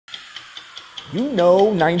You know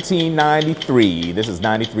 1993. This is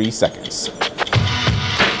 93 seconds.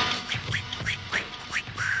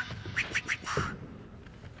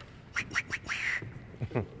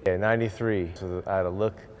 Yeah, 93. So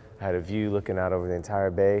I had a view looking out over the entire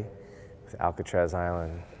bay with Alcatraz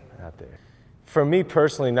Island out there. For me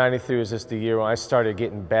personally, 93 was just the year when I started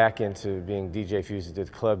getting back into being DJ Fuze, the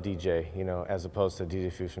club DJ, you know, as opposed to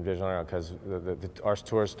DJ Fuze from Digital Underground, because our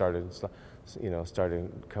tours started, started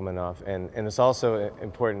coming off. And it's also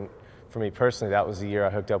important for me personally, that was the year I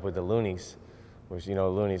hooked up with the Loonies, which, you know,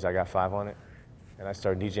 Loonies, I got 5 on it. And I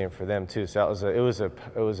started DJing for them too. So it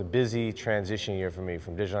was a busy transition year for me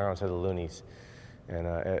from Digital Underground to the Loonies. And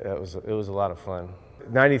it was a lot of fun.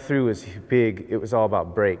 93 was big, it was all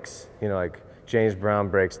about breaks, you know, like James Brown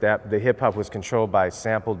breaks. The hip hop was controlled by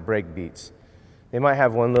sampled break beats. They might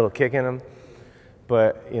have one little kick in them,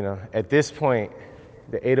 but you know, at this point,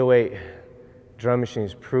 the 808 drum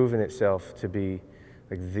machine's proven itself to be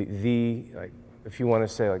like like if you want to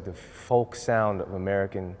say like the folk sound of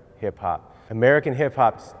American hip hop. American hip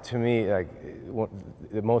hop, to me, like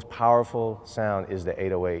the most powerful sound is the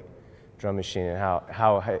 808 drum machine, and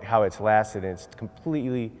how it's lasted, and it's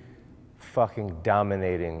completely fucking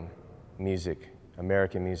dominating music,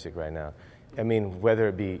 American music right now. I mean, whether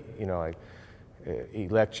it be, you know, like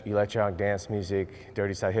electronic dance music,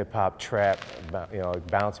 dirty side hip hop, trap, you know, like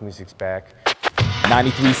bounce music's back.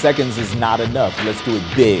 93 seconds is not enough. Let's do it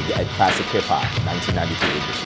big at Classic Hip Hop 1993 edition.